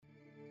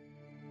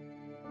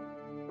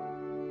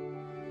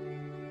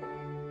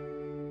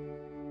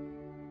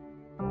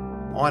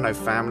I know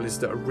families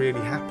that are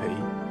really happy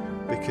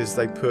because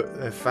they put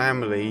their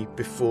family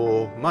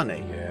before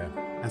money. Yeah.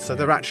 And so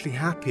they're actually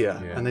happier,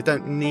 and they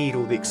don't need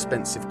all the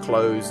expensive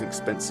clothes and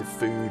expensive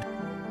food.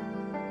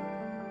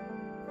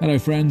 Hello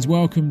friends,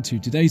 welcome to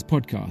today's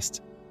podcast,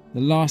 the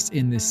last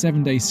in this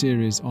 7-day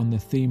series on the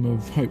theme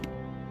of hope.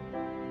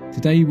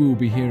 Today we will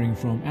be hearing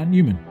from Ant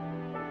Newman.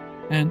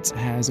 Ant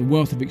has a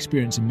wealth of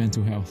experience in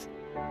mental health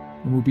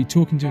and will be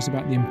talking to us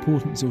about the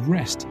importance of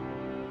rest.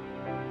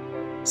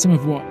 Some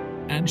of what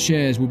Ant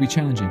shares will be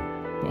challenging,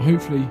 but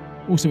hopefully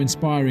also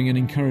inspiring and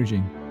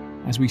encouraging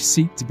as we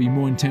seek to be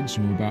more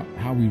intentional about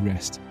how we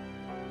rest.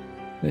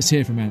 Let's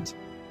hear from Ant.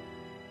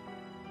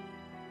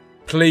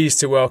 Pleased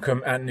to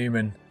welcome Ant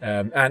Newman.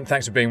 Ant,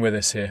 thanks for being with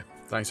us here.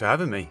 Thanks for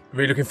having me.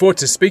 Really looking forward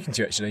to speaking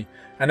to you, actually.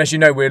 And as you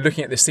know, we're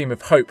looking at this theme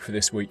of hope for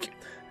this week.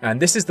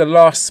 And this is the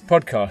last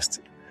podcast,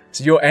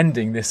 so you're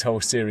ending this whole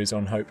series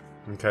on hope.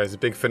 Okay, it's a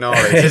big finale.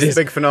 It's a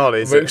big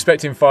finale. We're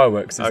expecting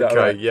fireworks, is that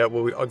right? Okay, yeah,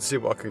 well, I'll see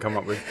what I can come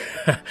up with.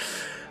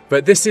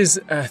 But this is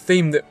a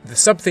theme, the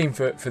sub-theme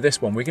for this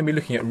one, we're going to be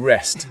looking at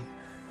rest.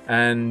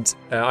 And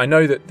I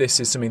know that this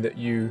is something that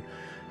you,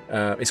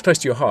 it's close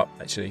to your heart,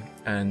 actually.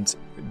 And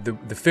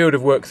the field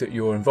of work that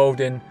you're involved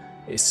in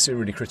is a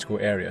really critical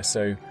area.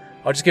 So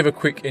I'll just give a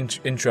quick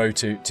intro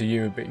to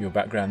you, a bit of your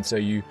background. So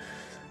you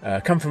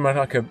come from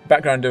like a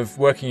background of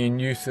working in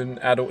youth and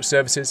adult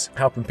services,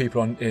 helping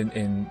people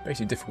in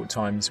basically difficult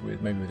times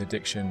with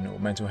addiction or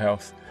mental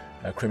health,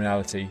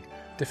 criminality,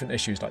 different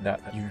issues like that.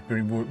 You've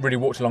really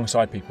walked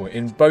alongside people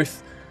in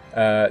both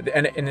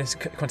in this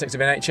context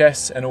of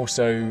NHS and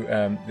also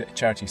the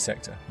charity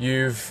sector.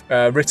 You've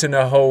written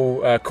a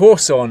whole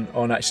course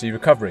on actually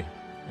recovery,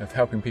 of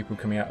helping people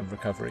coming out of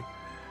recovery.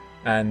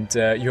 And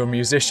you're a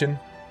musician,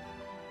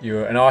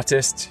 you're an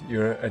artist,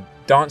 you're a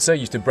dancer,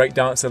 you used to break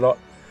dance a lot.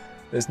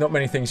 There's not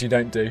many things you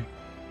don't do.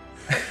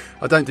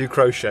 I don't do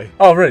crochet.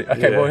 Oh, really?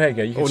 Okay, Yeah. well, there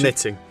you go.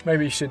 Knitting.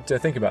 Maybe you should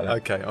think about that.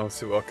 Okay, I'll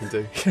see what I can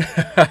do.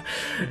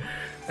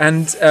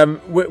 And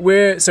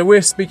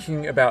we're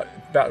speaking about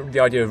the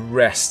idea of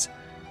rest,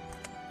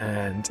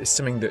 and it's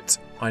something that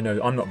I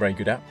know I'm not very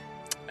good at,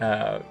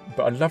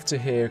 but I'd love to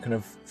hear kind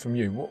of from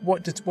you.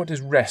 What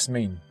does rest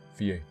mean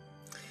for you?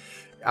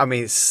 I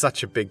mean, it's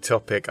such a big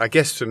topic. I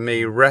guess for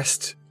me,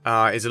 rest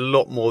is a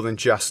lot more than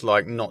just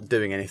like not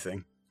doing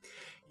anything.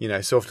 You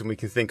know, so often we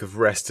can think of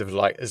rest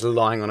as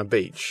lying on a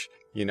beach,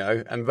 you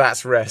know, and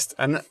that's rest.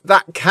 And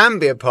that can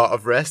be a part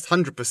of rest,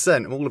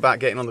 100%. I'm all about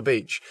getting on the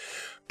beach.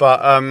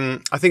 But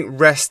I think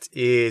rest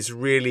is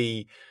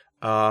really,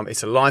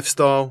 it's a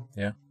lifestyle.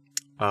 Yeah.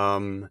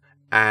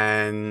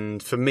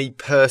 And for me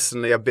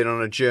personally, I've been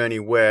on a journey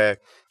where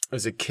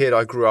as a kid,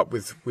 I grew up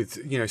with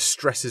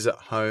stresses at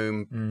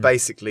home.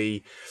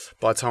 Basically,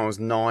 by the time I was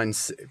 9,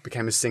 it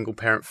became a single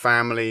parent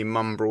family.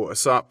 Mum brought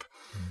us up.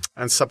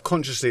 And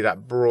subconsciously,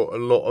 that brought a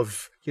lot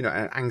of,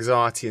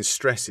 anxiety and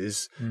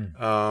stresses.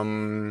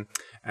 And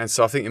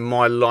so I think in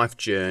my life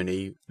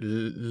journey,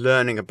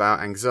 learning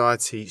about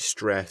anxiety,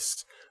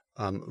 stress,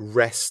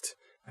 rest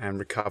and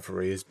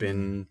recovery has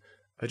been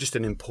just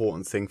an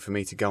important thing for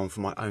me to go on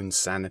for my own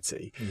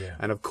sanity. Yeah.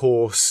 And of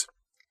course,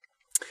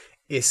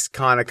 it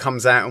kind of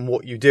comes out in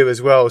what you do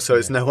as well. So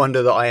it's no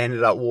wonder that I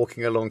ended up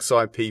walking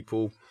alongside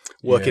people,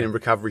 working in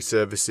recovery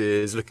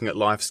services, looking at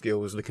life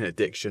skills, looking at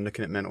addiction,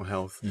 looking at mental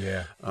health.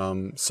 Yeah.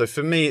 So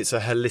for me, it's a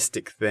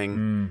holistic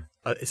thing.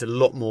 It's a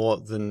lot more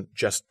than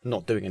just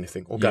not doing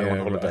anything or going on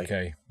holiday.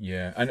 Okay.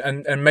 Yeah.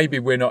 And maybe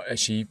we're not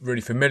actually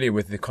really familiar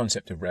with the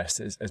concept of rest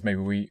as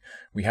maybe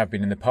we have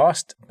been in the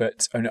past.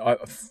 But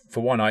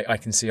for one, I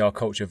can see our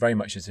culture very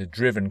much as a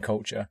driven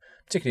culture,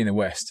 particularly in the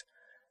West.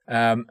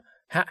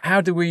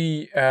 How do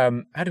we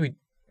kind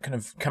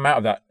of come out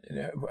of that?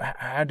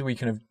 How do we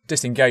kind of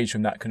disengage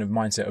from that kind of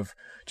mindset of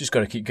just got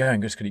to keep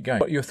going, just got to keep going?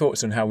 What are your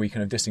thoughts on how we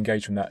kind of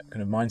disengage from that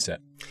kind of mindset?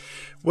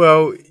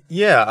 Well,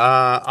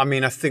 I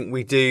mean, I think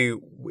we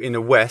do in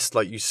the West,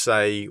 like you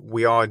say,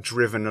 we are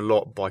driven a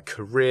lot by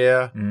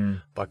career,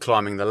 by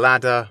climbing the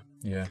ladder,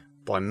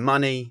 by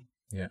money.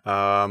 Yeah.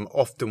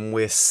 Often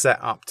we're set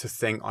up to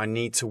think I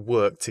need to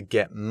work to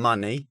get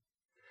money,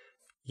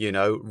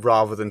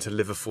 rather than to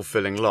live a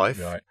fulfilling life.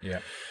 Right.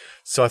 Yeah.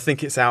 So I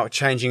think it's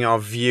changing our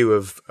view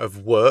of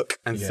work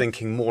and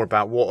thinking more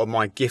about what are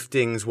my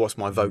giftings, what's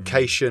my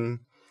vocation,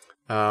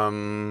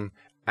 and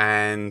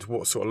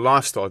what sort of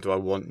lifestyle do I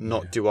want,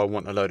 not do I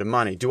want a load of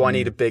money. Do I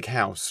need a big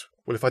house?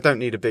 Well, if I don't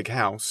need a big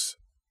house,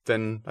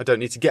 then I don't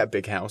need to get a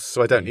big house.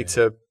 So I don't need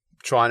to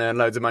try and earn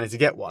loads of money to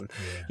get one.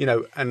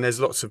 And there's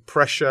lots of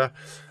pressure,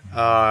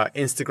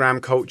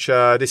 Instagram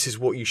culture. This is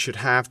what you should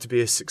have to be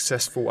a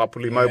successful,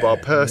 upwardly mobile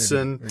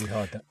person. Really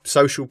hard, that.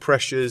 Social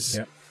pressures.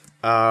 Yeah.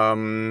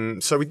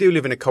 So we do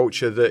live in a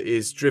culture that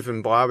is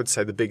driven by, I would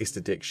say, the biggest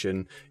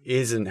addiction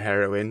isn't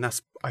heroin.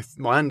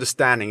 My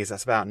understanding is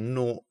that's about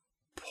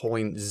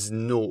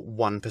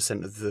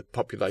 0.01% of the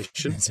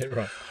population. Is it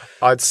right?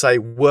 I'd say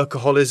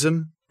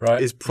workaholism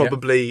is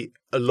probably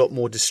a lot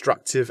more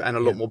destructive and a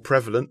lot more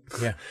prevalent.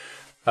 Yeah.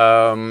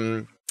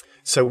 So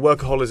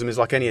workaholism is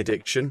like any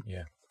addiction.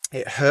 Yeah.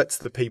 It hurts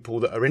the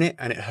people that are in it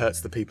and it hurts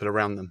the people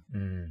around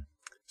them.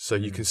 So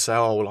you can say,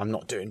 oh, well, I'm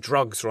not doing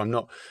drugs, or I'm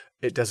not.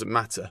 It doesn't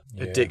matter.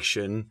 Yeah.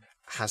 Addiction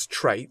has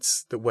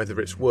traits that, whether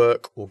it's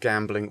work or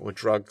gambling or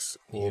drugs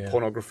or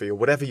pornography or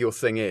whatever your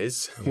thing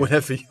is,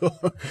 whatever,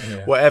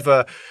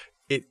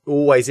 it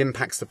always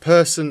impacts the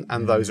person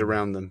and those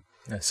around them.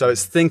 So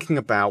it's thinking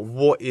about,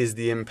 what is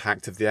the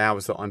impact of the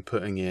hours that I'm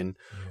putting in?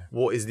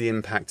 What is the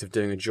impact of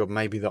doing a job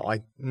maybe that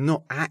I'm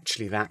not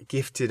actually that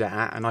gifted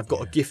at, and I've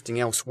got a gifting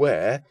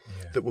elsewhere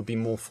that would be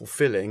more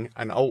fulfilling,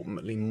 and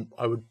ultimately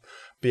I would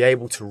be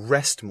able to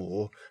rest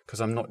more because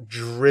I'm not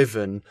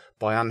driven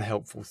by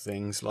unhelpful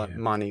things like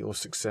money or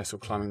success or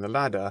climbing the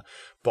ladder,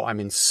 but I'm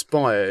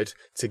inspired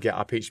to get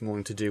up each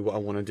morning to do what I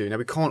want to do. Now,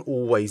 we can't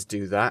always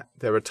do that.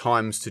 There are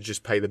times to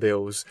just pay the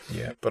bills,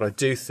 but I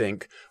do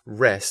think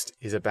rest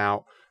is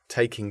about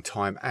taking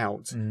time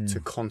out to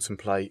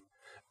contemplate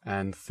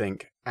and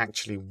think,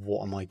 actually,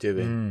 what am I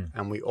doing?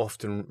 And we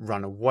often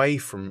run away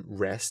from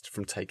rest,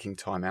 from taking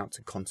time out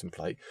to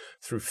contemplate,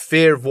 through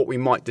fear of what we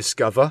might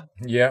discover.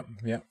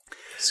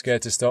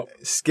 Scared to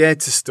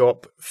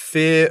stop.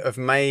 Fear of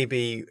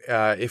maybe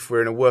if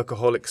we're in a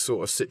workaholic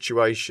sort of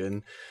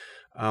situation,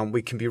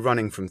 we can be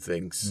running from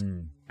things.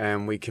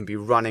 And we can be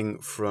running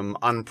from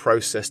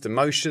unprocessed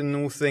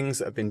emotional things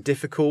that have been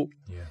difficult.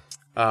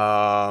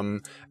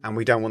 And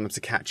we don't want them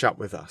to catch up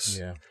with us.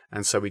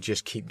 And so we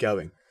just keep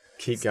going.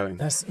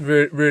 That's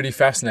really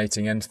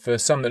fascinating, and for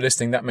some that are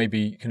listening, that may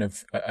be kind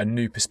of a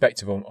new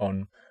perspective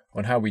on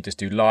how we just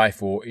do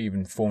life, or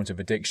even forms of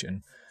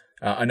addiction.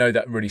 I know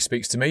that really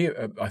speaks to me.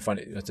 I find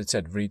it, as I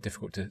said, really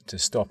difficult to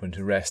stop and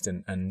to rest,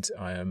 and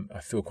I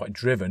feel quite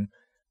driven,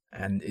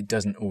 and it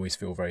doesn't always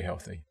feel very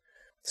healthy.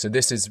 So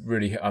this is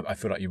really, I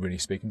feel like you're really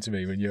speaking to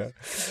me when you're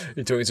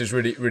talking. It's just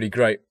really, really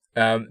great.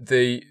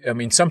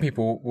 Some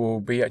people will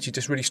be actually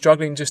just really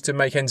struggling just to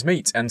make ends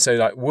meet, and so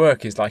like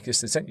work is like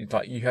this. Essentially,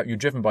 like you're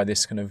driven by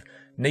this kind of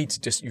need to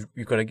just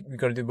you've got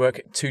to do work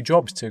at 2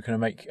 jobs to kind of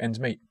make ends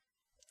meet.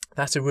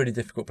 That's a really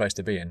difficult place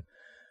to be in,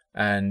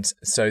 and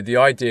so the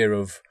idea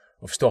of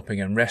stopping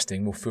and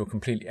resting will feel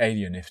completely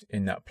alien if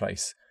in that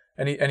place.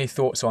 Any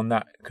thoughts on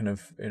that kind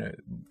of,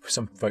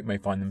 some folk may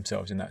find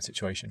themselves in that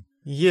situation?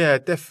 Yeah,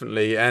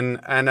 definitely.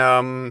 And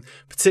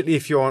particularly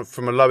if you're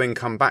from a low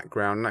income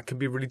background, that can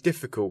be really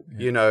difficult.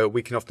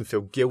 We can often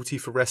feel guilty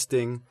for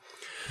resting.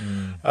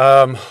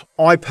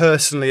 I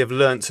personally have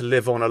learnt to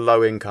live on a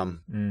low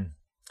income.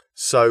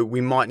 So we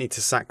might need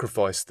to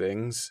sacrifice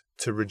things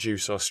to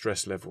reduce our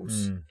stress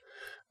levels.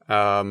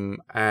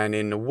 And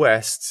in the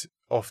West,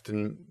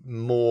 often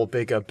more,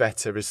 bigger,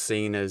 better is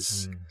seen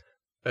as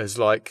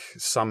like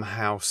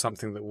somehow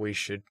something that we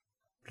should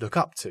look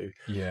up to.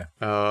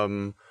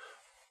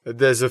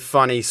 There's a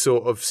funny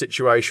sort of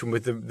situation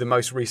with the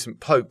most recent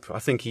Pope. I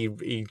think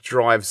he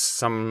drives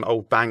some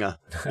old banger,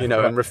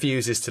 and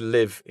refuses to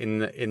live in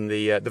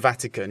the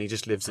Vatican. He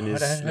just lives in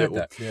his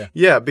little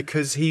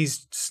because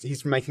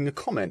he's making a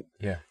comment.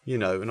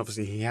 And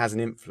obviously he has an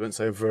influence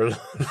over a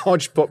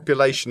large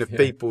population of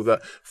people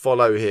that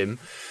follow him.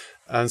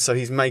 And so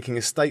he's making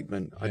a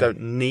statement. I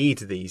don't need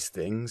these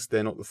things.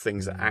 They're not the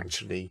things that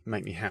actually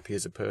make me happy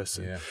as a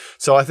person.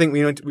 So I think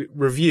we need to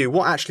review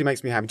what actually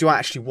makes me happy. Do I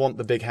actually want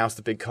the big house,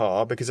 the big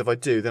car? Because if I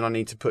do, then I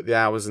need to put the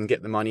hours and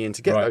get the money in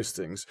to get those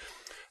things.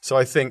 So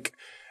I think...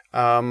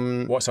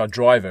 what's our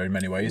driver in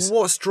many ways?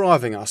 What's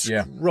driving us?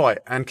 Right.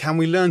 And can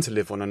we learn to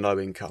live on a low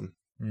income?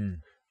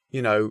 Can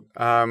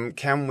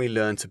we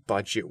learn to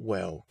budget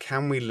well?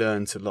 Can we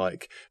learn to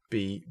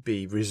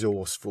be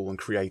resourceful and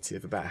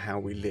creative about how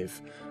we live?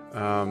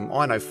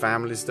 I know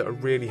families that are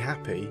really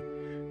happy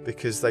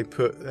because they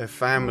put their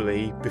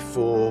family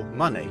before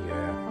money.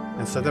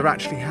 And so they're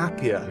actually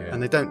happier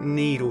and they don't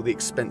need all the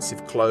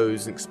expensive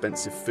clothes and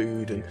expensive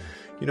food. And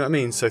you know what I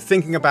mean? So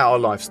thinking about our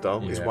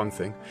lifestyle is one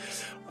thing.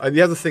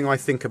 The other thing I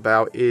think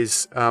about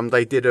is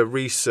they did a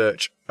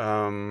research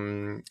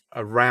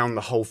around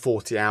the whole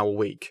 40-hour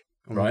week.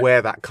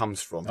 Where that comes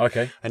from.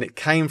 And it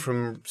came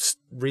from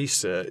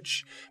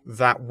research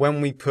that when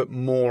we put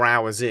more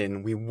hours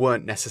in, we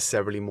weren't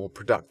necessarily more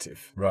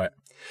productive.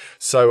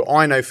 So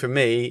I know for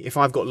me, if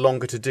I've got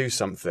longer to do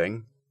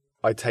something,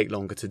 I take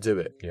longer to do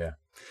it.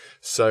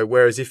 So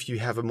whereas if you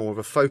have more of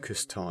a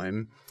focused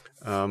time,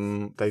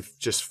 they've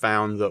just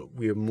found that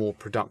we are more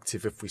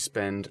productive if we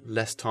spend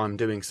less time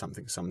doing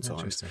something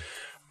sometimes.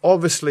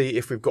 Obviously,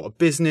 if we've got a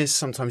business,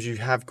 sometimes you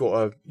have got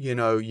to,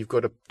 you've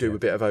got to do a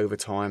bit of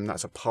overtime.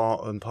 That's a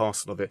part and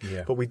parcel of it.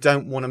 But we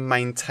don't want to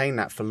maintain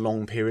that for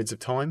long periods of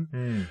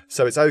time.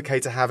 So it's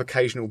okay to have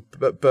occasional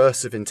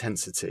bursts of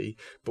intensity,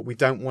 but we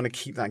don't want to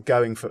keep that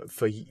going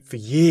for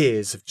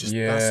years of just,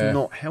 that's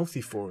not healthy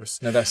for us.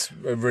 No, that's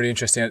really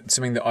interesting.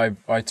 Something that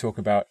I talk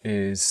about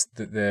is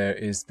that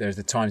there's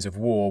the times of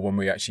war when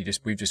we've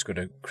just got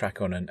to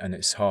crack on and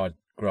it's hard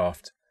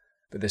graft.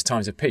 But there's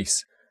times of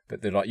peace.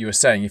 But like you were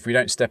saying, if we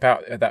don't step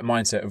out of that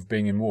mindset of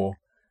being in war,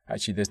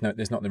 actually there's not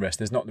the rest.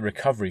 There's not the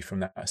recovery from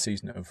that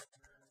season of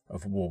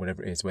war,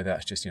 whatever it is, whether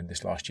that's just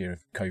this last year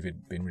of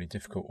COVID being really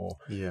difficult or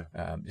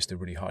just a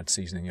really hard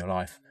season in your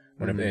life,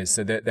 whatever it is.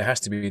 So there has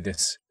to be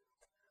this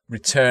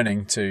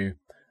returning to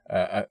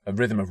a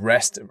rhythm of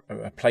rest,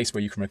 a place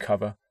where you can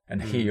recover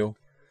and heal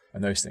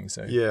and those things.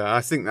 So yeah,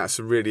 I think that's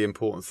a really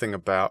important thing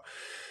about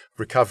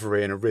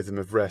recovery and a rhythm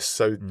of rest.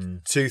 So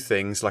two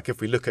things, like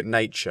if we look at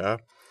nature,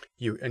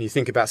 you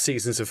think about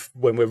seasons of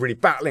when we're really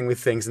battling with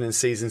things, and then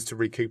seasons to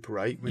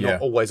recuperate. We're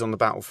not always on the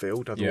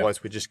battlefield,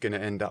 otherwise we're just going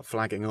to end up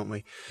flagging, aren't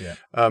we? Yeah.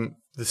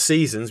 The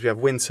seasons, we have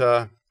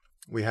winter,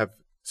 we have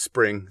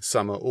spring,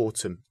 summer,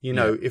 autumn.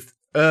 If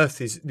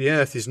the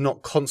earth is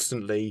not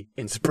constantly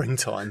in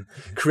springtime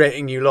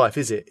creating new life,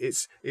 is it?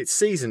 It's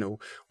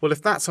seasonal. Well,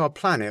 if that's our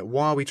planet,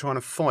 why are we trying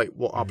to fight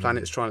what our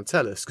planet's trying to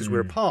tell us? Because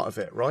we're a part of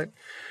it, right?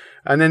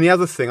 And then the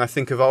other thing, I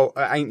think of our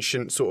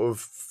ancient sort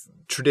of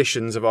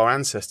traditions of our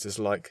ancestors,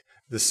 like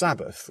the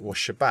Sabbath or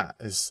Shabbat,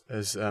 as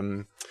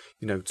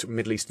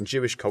Middle Eastern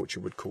Jewish culture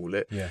would call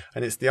it. Yeah.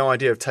 And it's the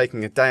idea of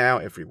taking a day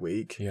out every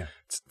week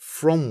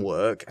from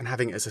work and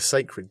having it as a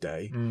sacred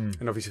day.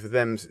 And obviously for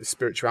them,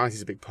 spirituality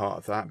is a big part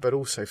of that, but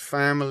also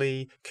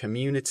family,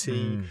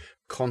 community,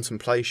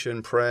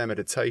 contemplation, prayer,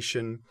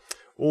 meditation,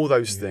 all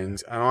those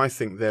things. And I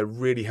think they're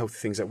really healthy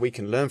things that we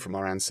can learn from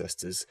our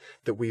ancestors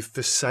that we've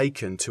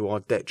forsaken to our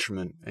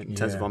detriment in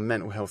terms of our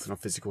mental health and our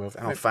physical health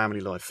and our family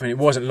life. I mean, it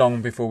wasn't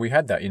long before we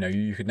had that.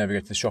 You could never go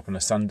to the shop on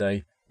a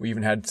Sunday. We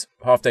even had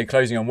half-day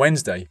closing on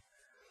Wednesday.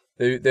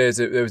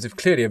 There was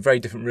clearly a very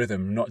different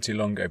rhythm not too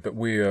long ago, but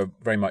we are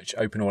very much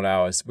open all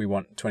hours. We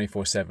want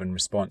 24/7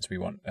 response. We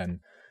want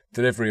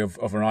delivery of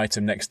an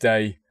item next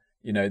day.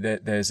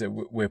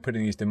 We're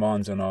putting these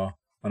demands on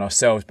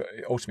ourselves, but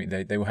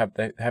ultimately they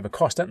have a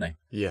cost, don't they?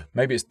 Yeah.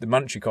 Maybe it's the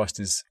monetary cost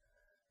is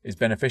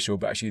beneficial,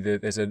 but actually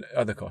there's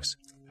other costs.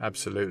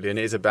 Absolutely, and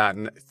it is about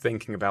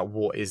thinking about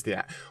what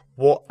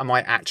am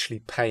I actually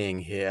paying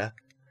here?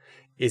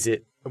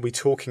 Are we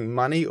talking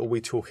money or are we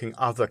talking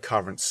other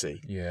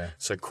currency? Yeah.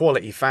 So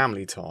quality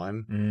family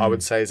time, I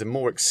would say, is a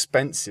more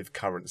expensive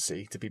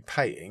currency to be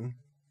paying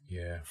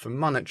for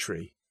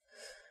monetary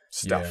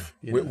stuff.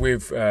 Yeah.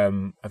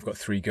 I've got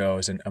 3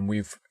 girls and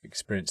we've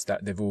experienced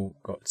that. They've all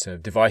got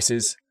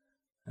devices,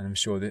 and I'm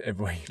sure that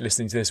everybody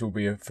listening to this will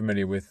be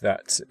familiar with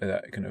that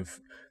kind of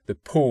the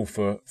pull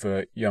for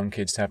young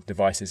kids to have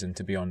devices and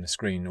to be on the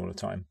screen all the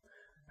time.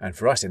 And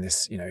for us in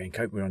this, in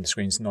Cope, we're on the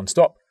screens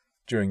non-stop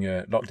during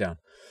lockdown.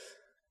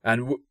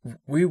 And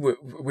we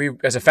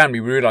as a family,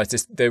 we realised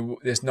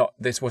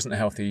this wasn't a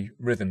healthy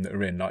rhythm that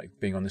we're in, like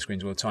being on the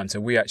screens all the time.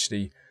 So we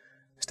actually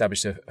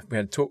established we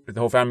had a talk with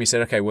the whole family. Said,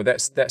 okay, well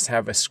let's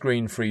have a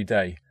screen-free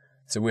day.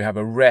 So we have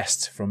a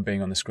rest from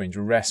being on the screens,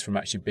 a rest from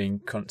actually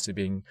being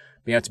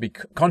able to be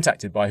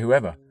contacted by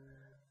whoever.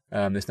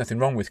 There's nothing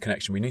wrong with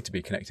connection. We need to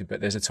be connected,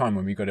 but there's a time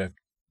when we've got to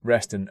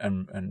rest and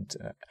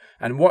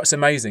what's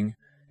amazing,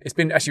 it's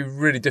been actually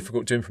really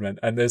difficult to implement,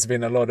 and there's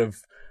been a lot of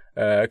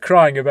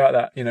crying about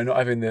that, not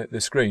having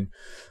the screen.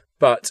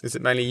 But is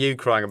it mainly you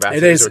crying about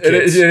it? It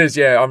is.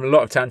 Yeah, I'm a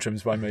lot of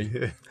tantrums by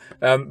me.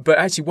 But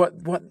actually,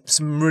 what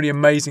some really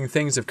amazing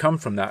things have come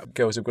from that.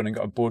 Girls have gone and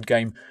got a board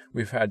game.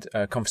 We've had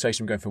a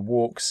conversation, going for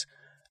walks,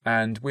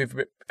 and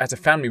as a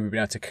family, we've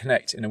been able to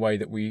connect in a way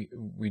that we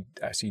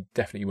actually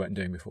definitely weren't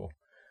doing before.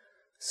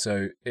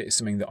 So it's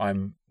something that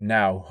I'm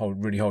now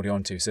really holding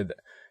on to. So that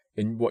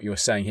in what you're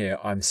saying here,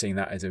 I'm seeing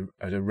that as a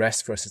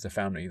rest for us as a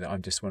family. That I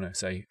just want to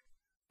say,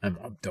 I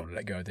don't want to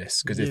let go of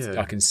this, because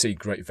I can see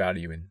great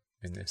value in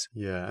this.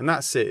 Yeah, and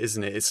that's it,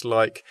 isn't it? It's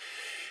like,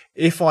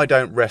 if I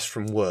don't rest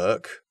from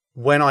work,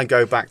 when I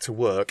go back to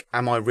work,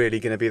 am I really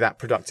going to be that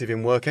productive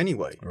in work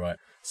anyway? Right.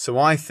 So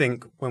I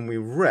think when we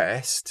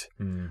rest,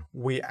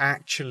 we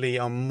actually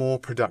are more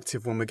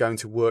productive when we're going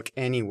to work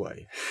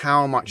anyway.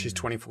 How much is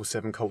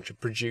 24/7 culture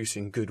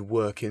producing good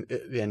work at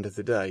the end of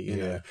the day? You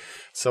know?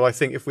 So I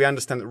think if we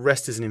understand that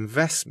rest is an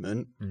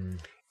investment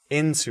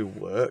into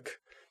work,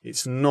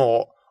 it's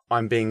not,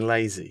 I'm being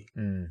lazy,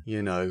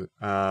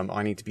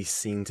 I need to be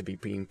seen to be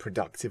being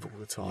productive all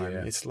the time.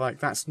 Yeah. It's like,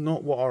 that's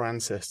not what our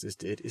ancestors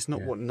did. It's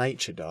not what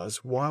nature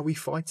does. Why are we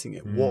fighting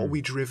it? What are we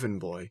driven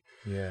by?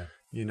 Yeah.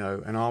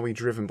 And are we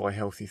driven by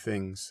healthy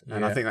things?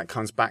 And I think that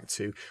comes back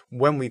to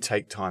when we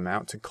take time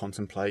out to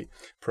contemplate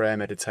prayer,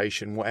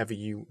 meditation,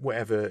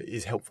 whatever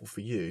is helpful for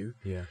you.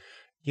 Yeah.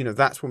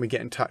 That's when we get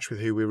in touch with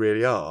who we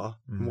really are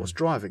and what's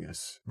driving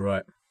us.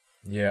 Right.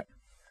 Yeah.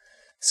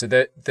 So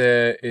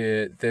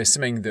there's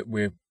something that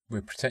we're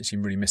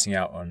potentially really missing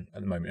out on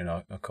at the moment in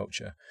our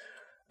culture.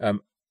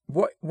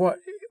 What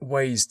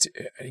ways,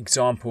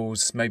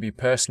 examples, maybe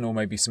personal,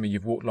 maybe something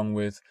you've walked along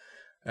with,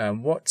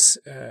 what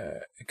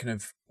kind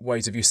of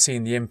ways have you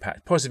seen the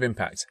positive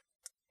impact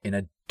in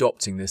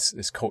adopting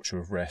this culture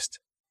of rest?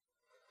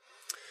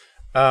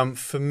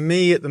 For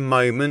me at the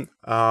moment,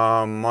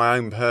 my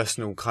own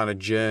personal kind of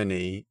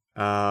journey,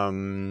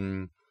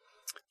 I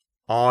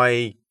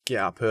get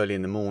up early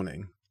in the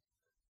morning.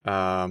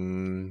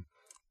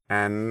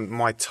 And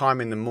my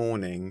time in the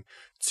morning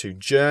to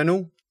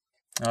journal.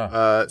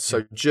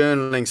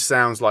 Journaling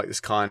sounds like this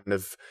kind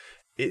of,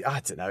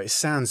 I don't know, it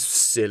sounds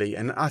silly.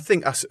 And I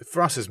think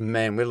for us as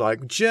men, we're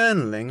like,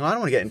 journaling, I don't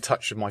want to get in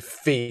touch with my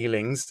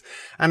feelings.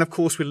 And of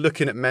course, we're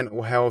looking at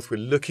mental health. We're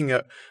looking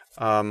at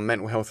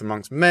mental health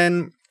amongst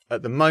men.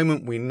 At the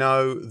moment, we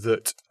know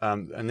that,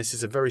 and this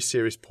is a very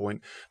serious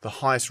point, the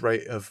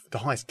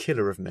highest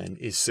killer of men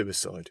is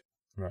suicide.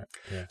 Right.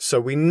 Yeah. So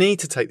we need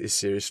to take this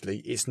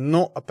seriously. It's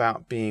not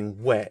about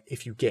being wet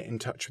if you get in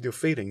touch with your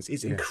feelings.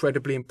 It's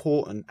incredibly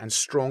important and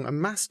strong and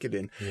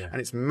masculine. Yeah. And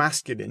it's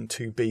masculine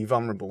to be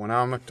vulnerable. And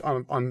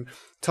I'm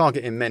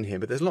targeting men here,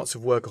 but there's lots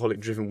of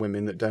workaholic-driven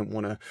women that don't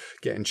want to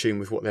get in tune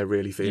with what they're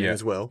really feeling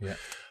as well. Yeah.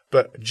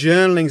 But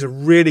journaling's a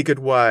really good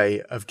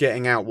way of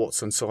getting out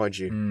what's inside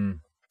you.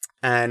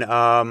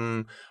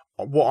 And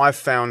what I've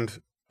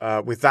found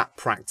with that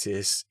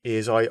practice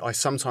is I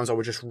sometimes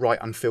would just write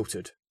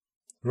unfiltered.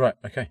 Right.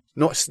 Okay.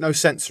 No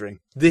censoring.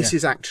 This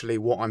is actually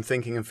what I'm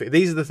thinking and feeling.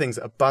 These are the things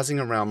that are buzzing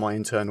around my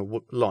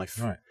internal life.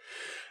 Right.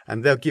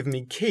 And they'll give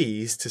me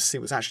keys to see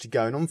what's actually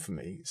going on for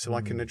me so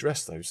I can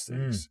address those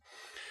things.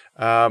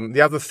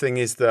 The other thing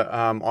is that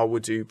I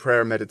would do prayer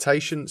and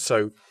meditation.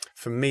 So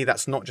for me,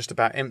 that's not just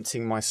about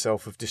emptying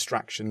myself of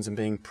distractions and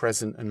being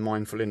present and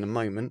mindful in the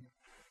moment.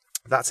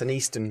 That's an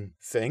Eastern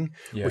thing,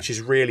 which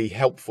is really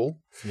helpful.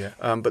 Yeah.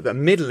 But the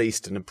Middle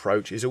Eastern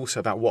approach is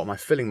also about what am I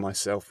filling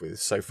myself with.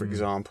 So, for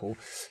example,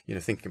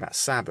 thinking about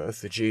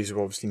Sabbath, the Jews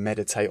will obviously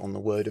meditate on the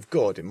Word of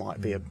God. It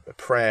might be a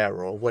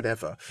prayer or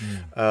whatever.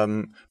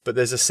 But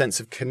there's a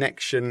sense of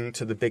connection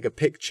to the bigger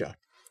picture.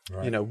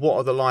 Right. What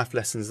are the life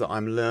lessons that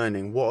I'm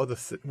learning? What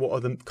are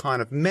the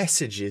kind of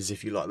messages,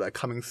 if you like, that are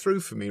coming through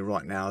for me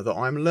right now that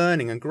I'm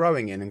learning and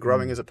growing in and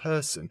growing as a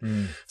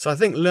person? So I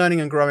think learning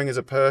and growing as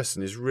a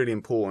person is really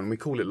important. We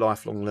call it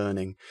lifelong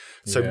learning.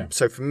 So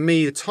for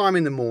me, the time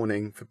in the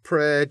morning for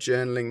prayer,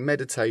 journaling,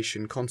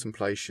 meditation,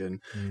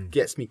 contemplation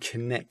gets me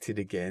connected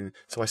again.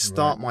 So I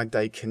start my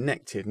day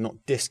connected, not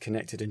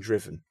disconnected and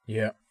driven.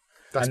 Yeah.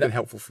 That's been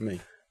helpful for me.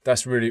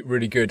 That's really,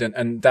 really good.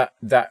 And that,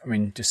 I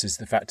mean, just as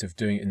the fact of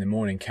doing it in the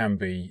morning can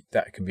be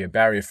a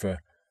barrier for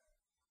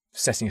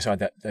setting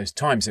aside those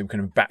times. So we're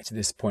kind of back to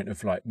this point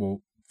of like, well,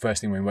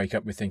 first thing when we wake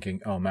up, we're thinking,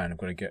 oh man, I've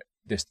got to get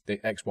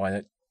the X,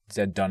 Y,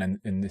 Z done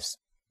in this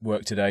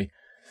work today.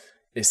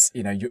 It's,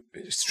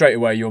 straight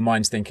away your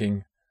mind's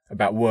thinking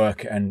about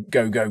work and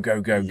go.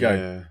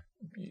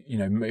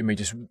 Maybe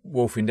just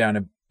wolfing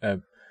down a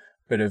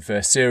bit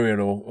of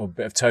cereal or a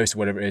bit of toast or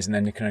whatever it is, and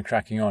then you're kind of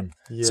cracking on.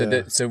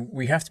 Yeah. So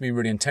we have to be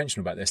really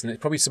intentional about this, and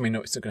it's probably something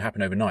that's not going to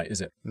happen overnight, is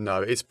it?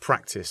 No, it's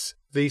practice.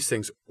 These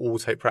things all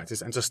take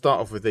practice, and to start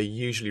off with, they're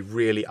usually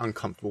really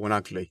uncomfortable and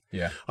ugly.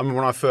 Yeah. I mean,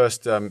 when I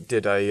first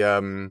did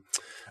a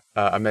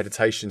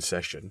meditation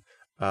session,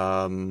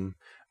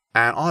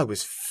 and I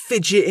was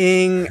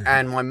fidgeting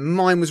and my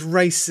mind was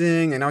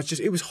racing and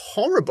it was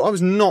horrible. I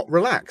was not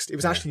relaxed. It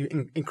was actually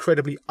an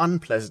incredibly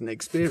unpleasant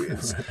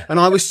experience.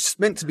 And I was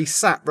meant to be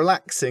sat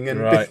relaxing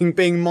and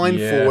being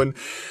mindful.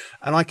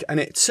 Yeah. And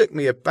it took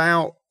me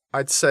about,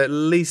 I'd say at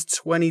least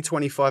 20,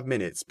 25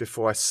 minutes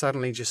before I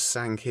suddenly just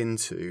sank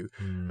into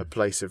a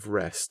place of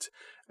rest.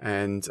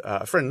 And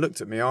a friend looked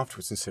at me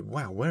afterwards and said,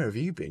 wow, where have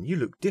you been? You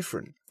look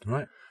different.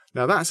 Right.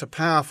 Now that's a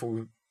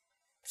powerful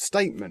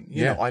statement.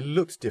 You know, I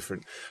looked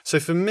different. So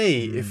for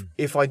me,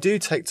 if I do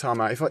take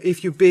time out,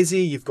 if you're busy,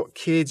 you've got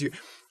kids,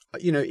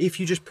 if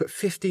you just put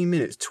 15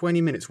 minutes,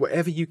 20 minutes,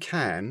 whatever you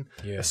can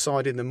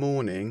aside in the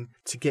morning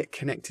to get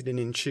connected and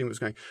in tune with what's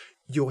going,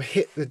 you'll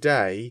hit the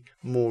day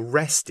more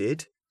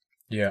rested.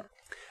 Yeah.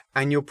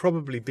 And you'll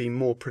probably be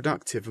more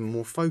productive and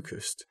more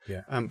focused.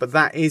 Yeah. But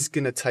that is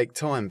going to take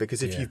time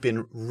because if you've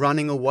been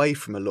running away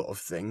from a lot of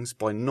things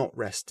by not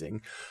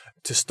resting,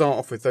 to start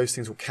off with, those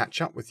things will catch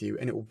up with you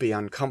and it will be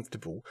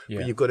uncomfortable. Yeah.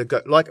 But you've got to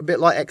go, a bit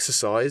like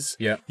exercise,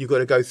 you've got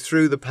to go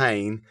through the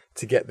pain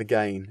to get the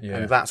gain. Yeah.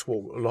 And that's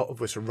what a lot of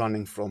us are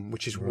running from,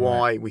 which is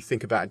why we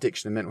think about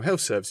addiction and mental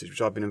health services,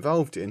 which I've been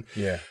involved in.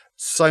 Yeah.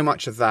 So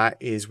much of that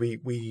is we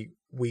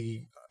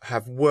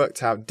have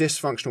worked out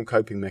dysfunctional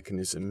coping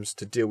mechanisms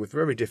to deal with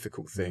very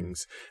difficult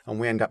things, and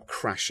we end up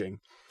crashing.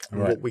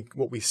 And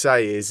what we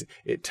say is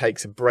it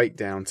takes a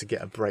breakdown to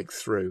get a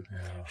breakthrough.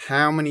 Yeah.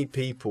 How many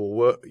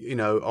people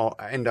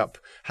end up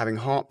having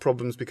heart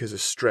problems because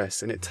of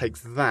stress, and it takes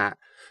that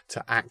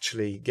to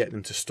actually get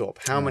them to stop.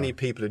 How many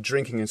people are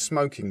drinking and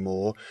smoking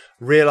more,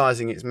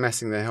 realizing it's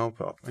messing their health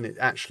up, and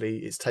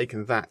it's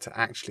taken that to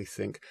actually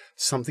think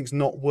something's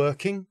not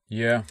working.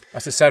 Yeah,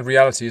 that's a sad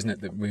reality, isn't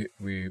it? That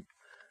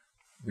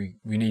we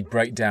need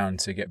breakdown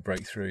to get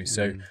breakthrough.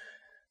 So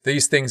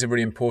these things are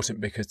really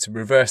important because to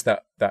reverse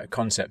that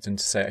concept and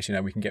to say, actually,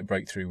 no, we can get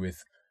breakthrough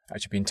with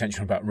actually be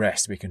intentional about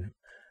rest. We can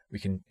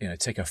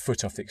take our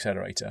foot off the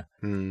accelerator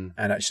and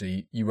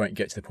actually you won't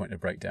get to the point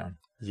of breakdown.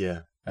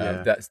 Yeah.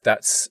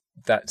 That's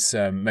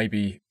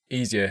maybe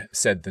easier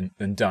said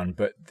than done.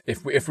 But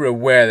if we're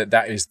aware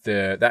that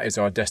is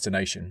our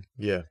destination,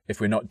 if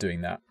we're not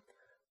doing that,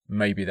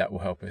 maybe that will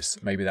help us.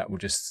 Maybe that will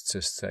just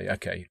say,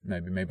 okay,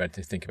 maybe I need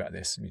to think about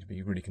this. I need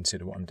to really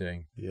consider what I'm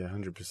doing. Yeah,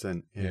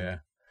 100%. Yeah.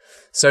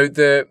 So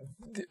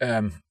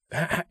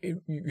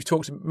you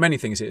talked many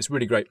things here. It's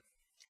really great.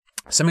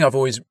 Something I've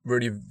always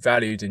really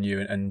valued in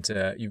you, and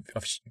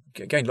I've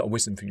gained a lot of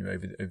wisdom from you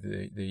over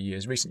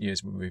the recent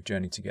years when we've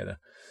journeyed together.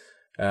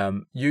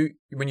 When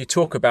you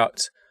talk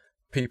about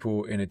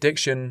people in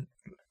addiction,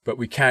 but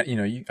we can't,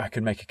 I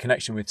can make a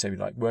connection with, say,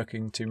 like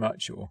working too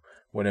much or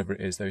whatever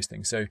it is, those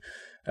things. So,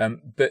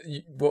 but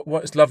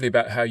what's lovely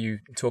about how you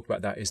talk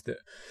about that is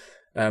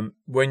that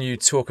when you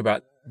talk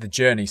about the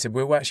journey, so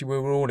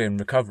we're all in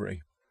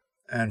recovery.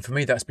 And for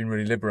me, that's been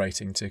really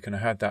liberating to kind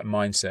of have that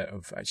mindset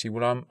of actually,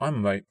 well,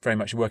 I'm very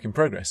much a work in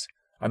progress.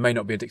 I may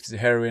not be addicted to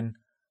heroin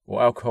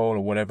or alcohol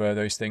or whatever,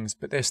 those things,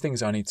 but there's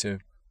things I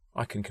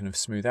can kind of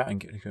smooth out and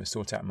kind of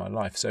sort out in my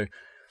life. So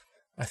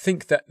I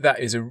think that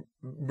is a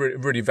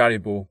really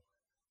valuable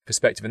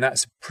perspective. And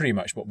that's pretty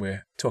much what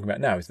we're talking about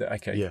now, is that,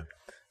 okay, Yeah.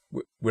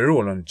 we're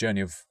all on a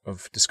journey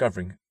of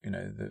discovering,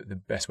 the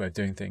best way of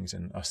doing things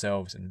and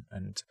ourselves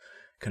and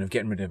kind of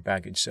getting rid of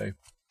baggage. So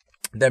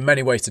there are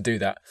many ways to do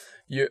that.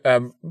 You,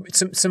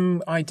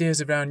 some ideas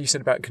around, you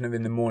said about kind of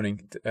in the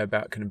morning,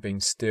 about kind of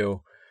being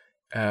still.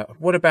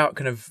 What about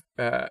kind of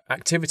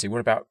activity?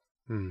 What about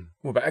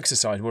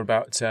exercise? What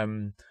about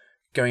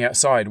going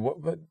outside?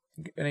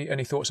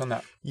 Any thoughts on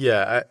that?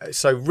 Yeah.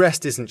 So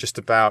rest isn't just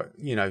about,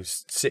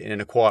 sitting in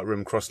a quiet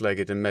room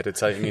cross-legged and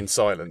meditating in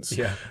silence.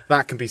 Yeah.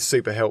 That can be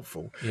super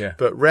helpful. Yeah.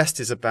 But rest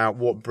is about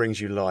what brings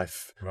you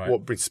life, Right.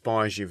 what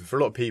inspires you. For a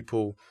lot of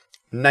people,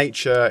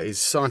 nature is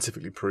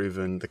scientifically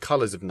proven, the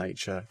colours of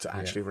nature, to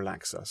actually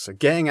relax us. So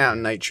getting out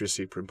in nature is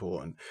super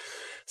important.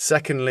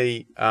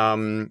 Secondly,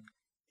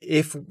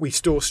 if we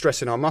store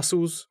stress in our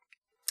muscles,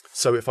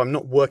 so if I'm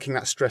not working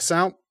that stress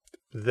out,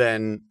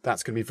 then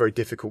that's going to be very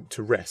difficult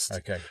to rest.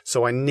 Okay.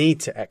 So I need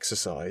to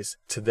exercise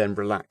to then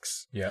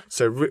relax. Yeah.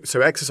 So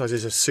exercise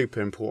is a super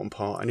important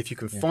part. And if you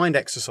can find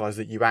exercise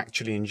that you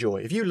actually enjoy,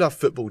 if you love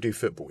football, do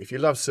football. If you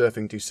love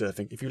surfing, do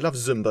surfing. If you love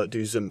Zumba,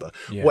 do Zumba.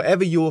 Yeah.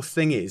 Whatever your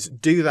thing is,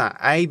 do that.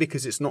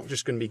 Because it's not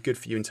just going to be good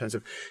for you in terms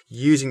of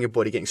using your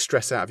body, getting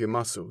stress out of your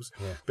muscles,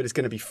 but it's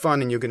going to be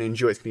fun and you're going to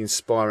enjoy it. It's going to be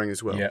inspiring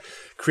as well. Yeah.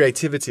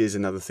 Creativity is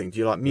another thing. Do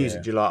you like music?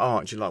 Yeah. Do you like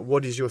art? Do you like,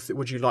 what do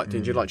you like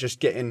doing? Do you like just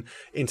getting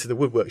into the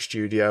woodwork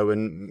studio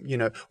and,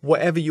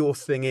 whatever your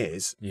thing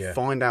is,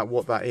 find out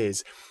what that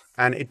is.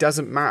 And it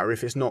doesn't matter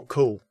if it's not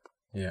cool.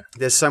 Yeah.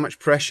 There's so much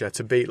pressure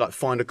to be like,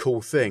 find a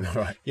cool thing.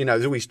 Right.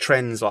 There's always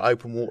trends like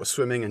open water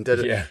swimming and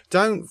Yeah.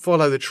 Don't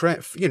follow the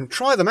trend.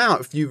 Try them out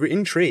if you're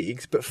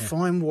intrigued, but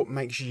find what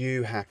makes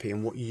you happy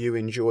and what you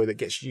enjoy that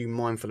gets you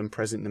mindful and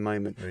present in the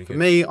moment. For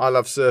me, I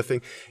love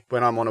surfing.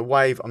 When I'm on a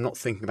wave, I'm not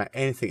thinking about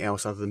anything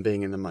else other than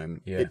being in the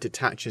moment. Yeah. It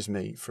detaches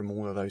me from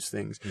all of those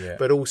things. Yeah.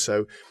 But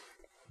also,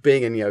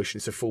 being in the ocean,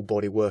 it's a full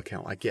body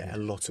workout. I get a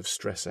lot of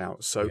stress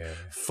out. So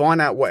find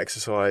out what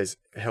exercise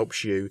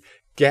helps you.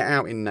 Get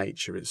out in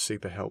nature. It's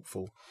super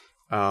helpful.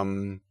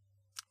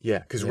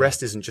 Because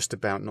rest isn't just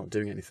about not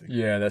doing anything.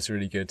 Yeah, that's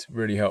really good.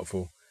 Really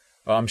helpful.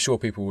 I'm sure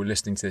people who are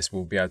listening to this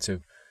will be able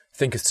to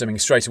think of something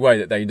straight away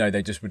that they know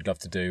they just would love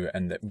to do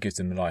and that gives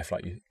them life,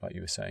 like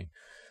you were saying.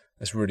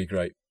 That's really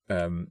great.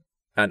 And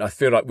I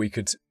feel like we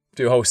could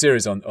do a whole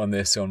series on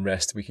this, on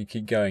rest. We could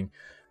keep going.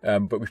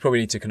 But we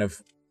probably need to kind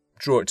of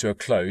draw it to a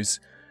close.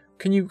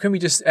 Can we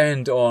just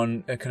end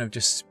on a kind of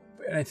just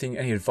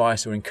any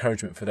advice or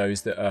encouragement for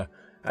those that are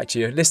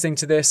actually listening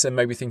to this and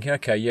maybe thinking,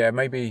 okay,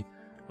 maybe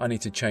I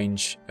need to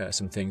change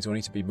some things, or I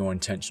need to be more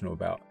intentional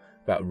about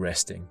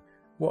resting.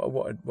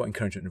 What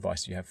encouragement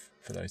advice do you have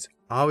for those?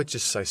 I would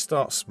just say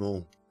start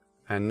small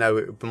and know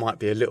it might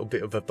be a little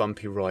bit of a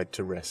bumpy ride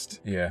to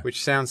rest. Yeah.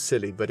 Which sounds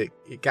silly, but it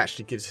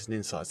actually gives us an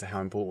insight as to how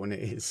important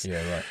it is.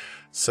 Yeah, right.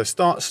 So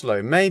start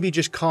slow. Maybe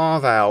just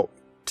carve out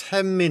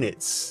 10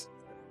 minutes,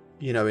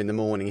 in the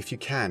morning if you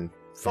can.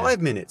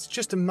 5 minutes,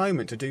 just a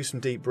moment to do some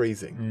deep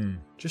breathing.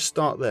 Just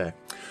start there.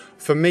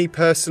 For me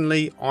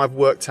personally, I've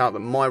worked out that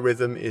my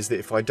rhythm is that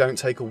if I don't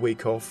take a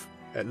week off,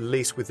 at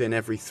least within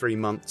every 3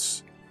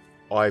 months,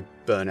 I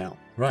burn out.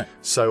 Right.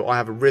 So I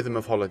have a rhythm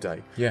of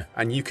holiday. Yeah.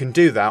 And you can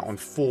do that on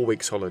 4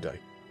 weeks holiday.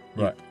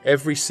 Right.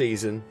 Every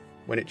season,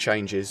 when it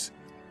changes,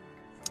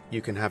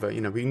 you can have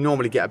we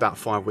normally get about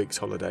 5 weeks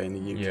holiday in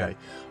the UK. Yeah.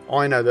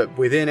 I know that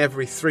within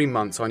every 3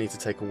 months, I need to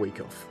take a week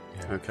off.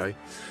 Yeah. Okay.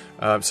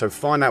 So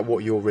find out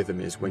what your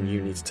rhythm is when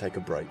you need to take a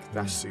break.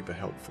 That's super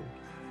helpful.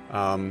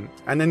 And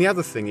then the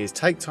other thing is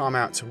take time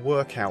out to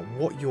work out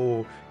what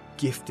you're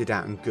gifted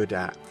at and good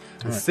at.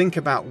 And think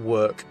about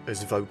work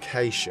as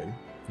vocation.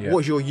 Yeah.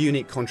 What is your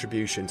unique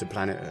contribution to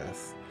planet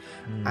Earth?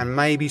 And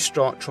maybe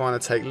start trying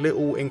to take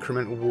little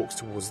incremental walks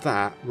towards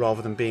that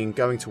rather than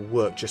going to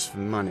work just for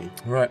money.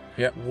 Right,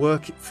 yeah.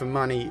 Work for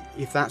money,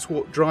 if that's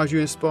what drives you,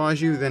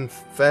 inspires you, then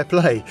fair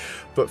play.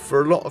 But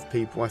for a lot of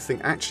people, I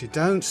think actually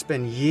don't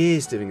spend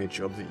years doing a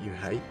job that you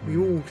hate. We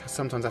all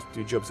sometimes have to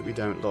do jobs that we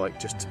don't like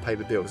just to pay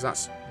the bills.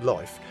 That's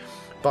life.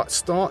 But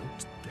start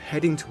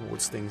heading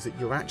towards things that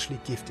you're actually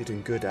gifted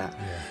and good at,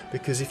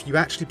 because if you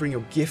actually bring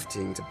your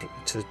gifting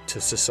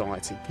to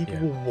society, people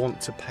will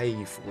want to pay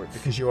you for it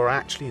because you are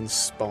actually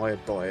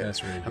inspired by it.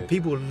 That's really good. And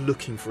people are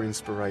looking for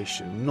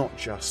inspiration, not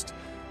just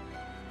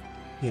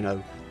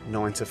 9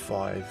 to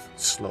 5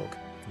 slog.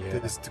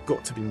 There's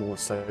got to be more.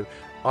 So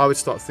I would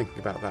start thinking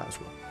about that as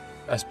well.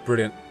 That's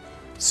brilliant.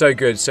 So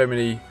good. So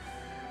many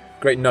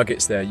great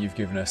nuggets there you've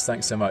given us.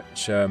 Thanks so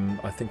much.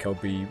 I think I'll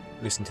be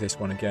listening to this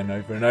one again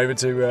over and over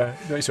to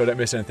make sure I don't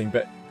miss anything.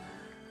 But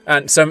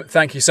And so,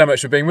 thank you so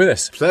much for being with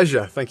us.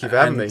 Pleasure. Thank you for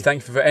having me.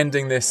 Thank you for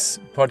ending this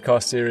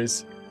podcast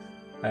series.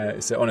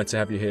 It's an honour to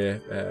have you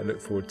here. Look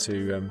forward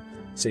to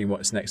seeing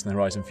what's next on the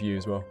horizon for you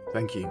as well.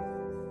 Thank you.